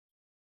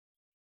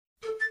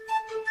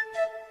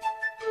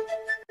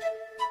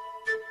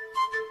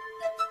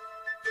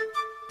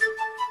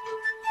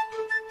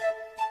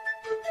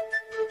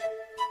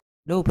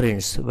Hello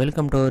friends,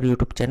 welcome to our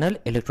YouTube channel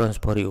Electrons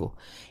for You.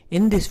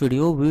 In this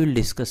video we will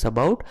discuss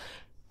about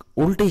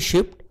voltage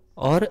shift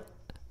or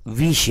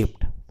V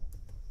shift.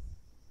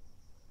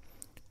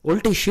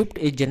 Voltage shift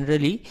is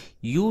generally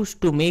used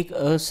to make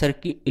a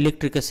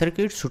electrical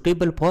circuit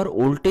suitable for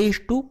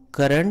voltage to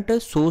current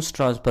source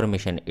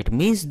transformation. It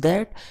means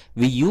that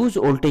we use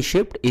voltage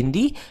shift in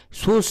the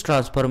source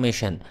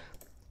transformation.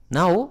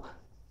 Now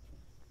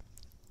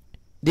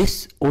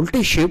this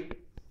voltage shift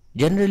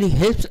generally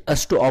helps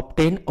us to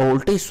obtain a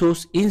voltage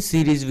source in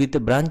series with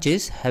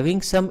branches having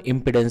some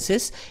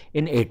impedances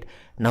in it.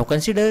 Now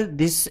consider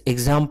this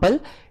example.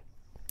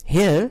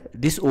 Here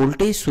this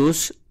voltage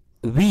source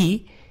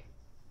V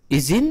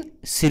is in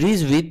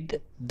series with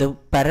the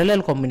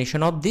parallel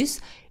combination of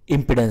these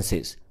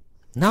impedances.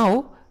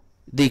 Now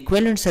the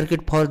equivalent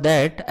circuit for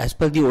that, as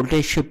per the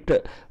voltage shift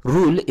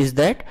rule, is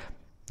that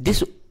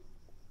this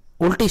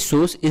voltage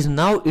source is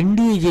now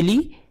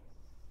individually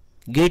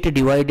get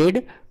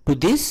divided to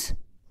these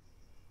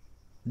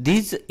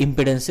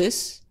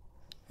impedances,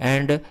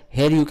 and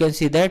here you can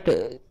see that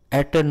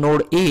at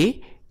node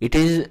A it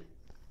is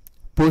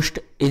pushed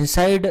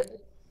inside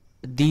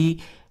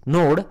the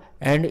node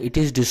and it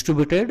is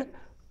distributed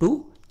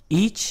to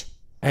each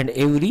and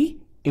every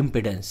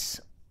impedance.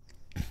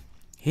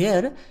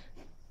 Here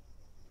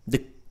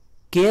the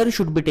care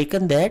should be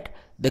taken that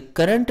the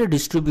current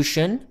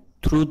distribution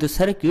through the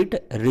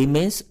circuit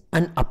remains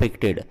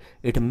unaffected.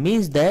 It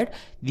means that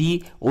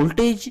the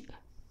voltage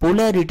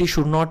polarity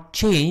should not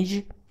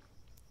change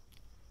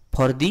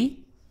for the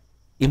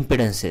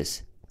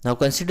impedances. Now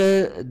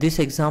consider this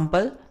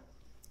example.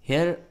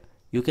 Here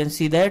you can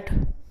see that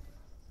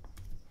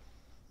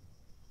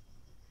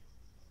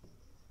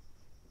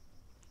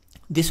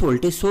this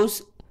voltage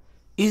source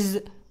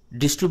is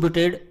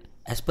distributed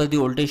as per the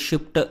voltage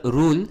shift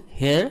rule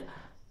here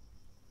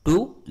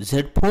to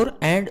Z4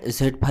 and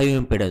Z5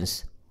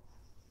 impedance.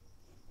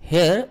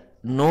 Here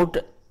note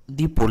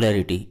the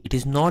polarity, it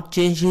is not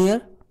changed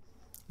here,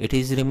 it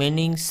is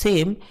remaining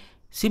same.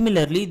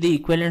 Similarly, the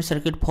equivalent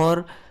circuit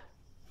for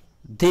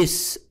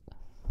this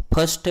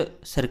first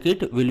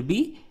circuit will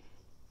be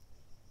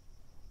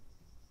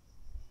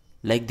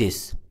like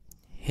this.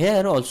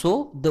 Here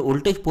also the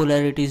voltage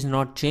polarity is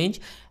not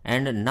changed,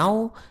 and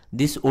now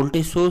this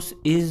voltage source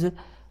is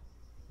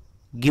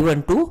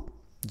given to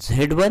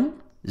Z1,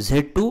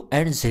 Z2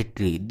 and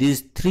Z3,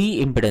 these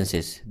three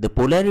impedances. The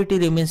polarity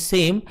remains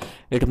same.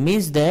 It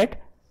means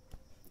that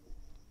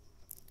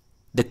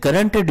the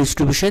current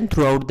distribution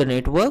throughout the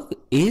network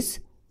is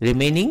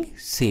remaining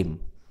same.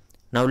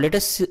 Now let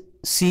us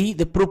see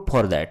the proof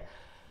for that.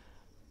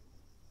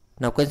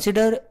 Now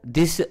consider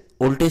this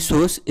voltage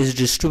source is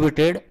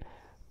distributed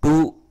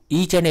to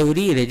each and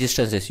every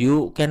resistances.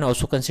 You can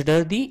also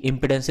consider the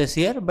impedances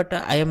here, but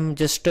I am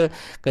just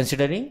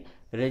considering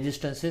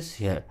resistances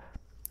here.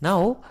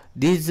 Now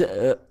this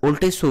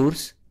voltage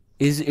source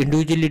is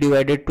individually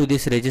divided to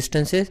these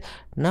resistances.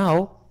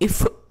 Now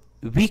if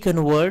we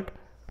convert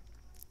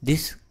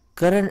this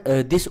current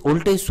this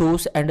voltage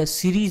source and a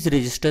series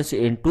resistance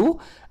into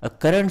a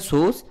current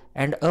source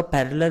and a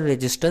parallel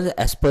resistance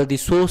as per the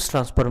source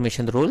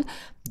transformation rule,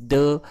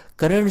 the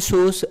current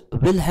source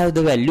will have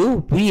the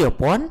value V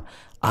upon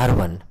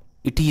R1.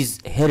 It is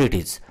here, it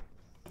is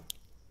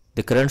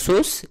the current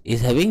source is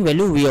having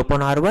value V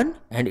upon R1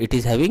 and it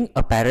is having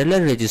a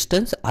parallel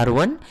resistance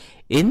R1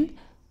 in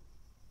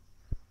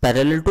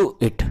parallel to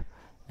it.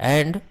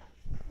 And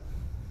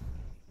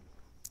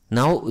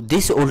now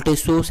this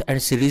voltage source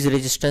and series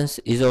resistance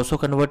is also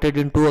converted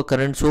into a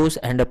current source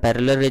and a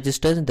parallel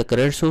resistance. The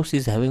current source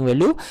is having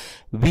value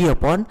V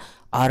upon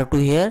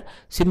R2 here.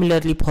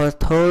 Similarly for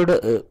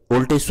third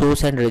voltage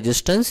source and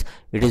resistance,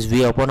 it is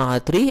V upon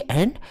R3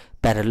 and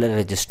parallel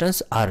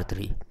resistance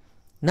R3.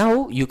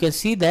 Now you can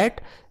see that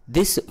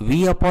this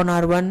V upon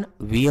R1,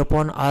 V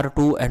upon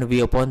R2 and V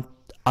upon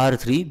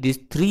R3,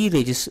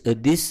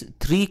 these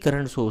three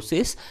current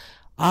sources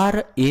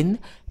are in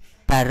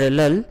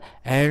parallel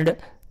and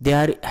they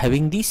are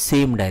having the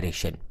same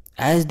direction.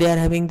 As they are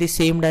having the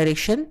same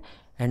direction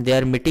and they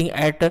are meeting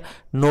at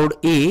node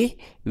A,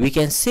 we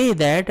can say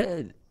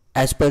that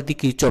as per the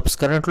Kirchhoff's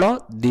current law,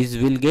 these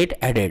will get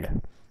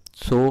added.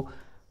 So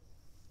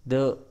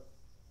the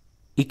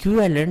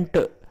equivalent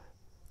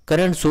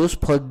current source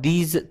for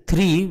these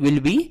three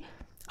will be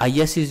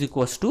Is is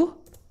equals to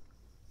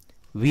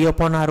V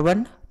upon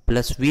R1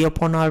 plus V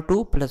upon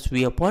R2 plus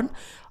V upon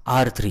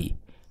R3.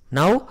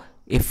 Now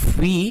if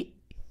we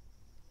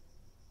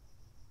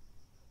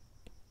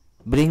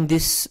bring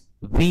this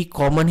V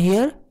common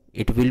here,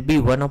 it will be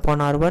 1 upon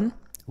R1,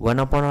 1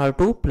 upon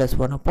R2 plus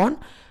 1 upon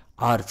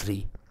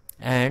R3,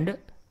 and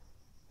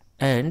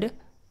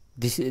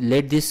this,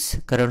 let this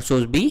current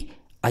source be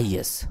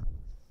Is,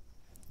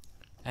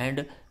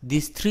 and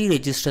these three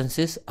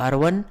resistances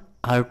R1,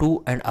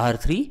 R2 and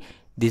R3,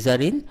 these are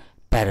in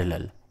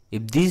parallel.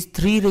 If these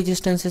three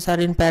resistances are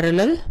in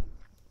parallel,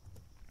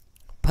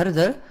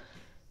 further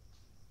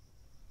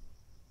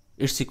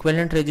its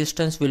equivalent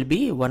resistance will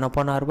be 1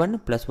 upon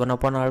R1 plus 1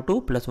 upon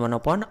R2 plus 1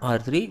 upon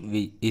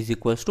R3 is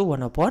equals to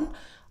 1 upon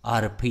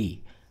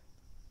Rp.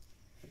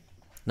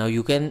 Now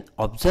you can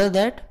observe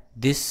that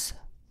this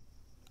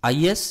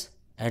Is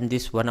and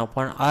this 1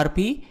 upon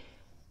Rp,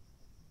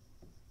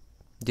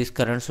 this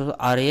current source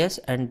RAS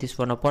and this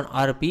 1 upon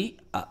Rp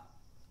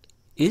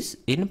is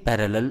in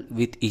parallel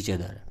with each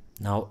other.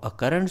 Now a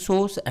current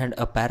source and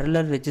a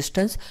parallel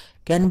resistance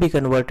can be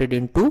converted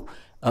into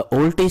a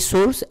voltage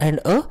source and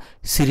a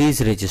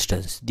series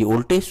resistance. The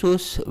voltage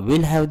source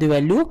will have the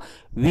value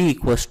V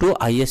equals to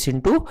Is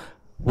into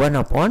 1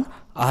 upon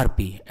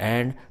Rp,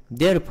 and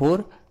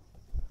therefore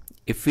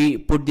if we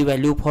put the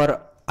value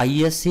for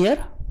Is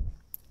here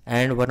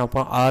and 1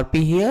 upon Rp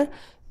here,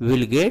 we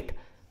will get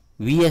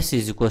Vs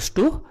is equals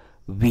to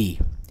V.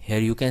 Here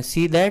you can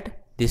see that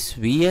this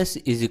Vs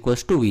is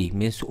equals to V,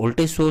 means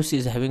voltage source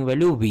is having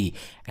value V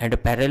and a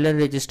parallel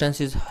resistance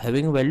is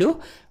having value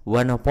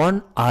 1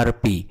 upon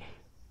Rp.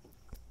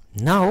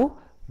 Now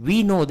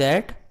we know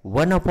that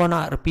 1 upon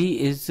Rp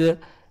is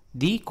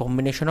the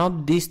combination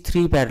of these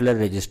three parallel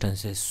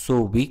resistances.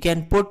 So we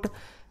can put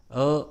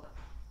a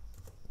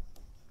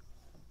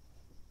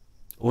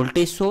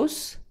voltage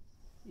source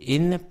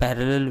in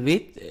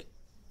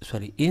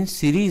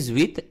series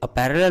with a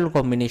parallel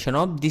combination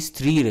of these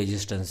three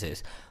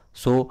resistances.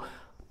 So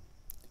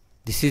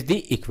this is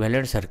the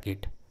equivalent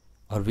circuit,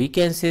 or we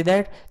can say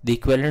that the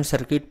equivalent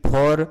circuit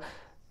for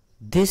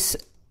this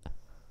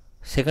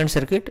second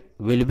circuit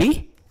will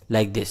be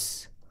like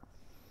this.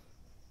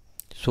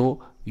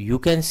 So you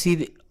can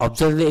see,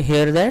 observe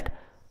here that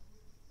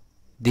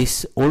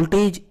this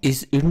voltage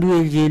is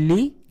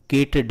individually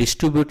get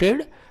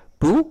distributed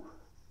to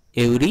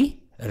every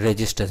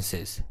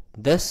resistances.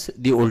 Thus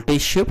the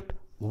voltage shift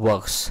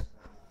works.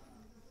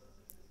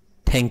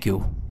 Thank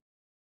you.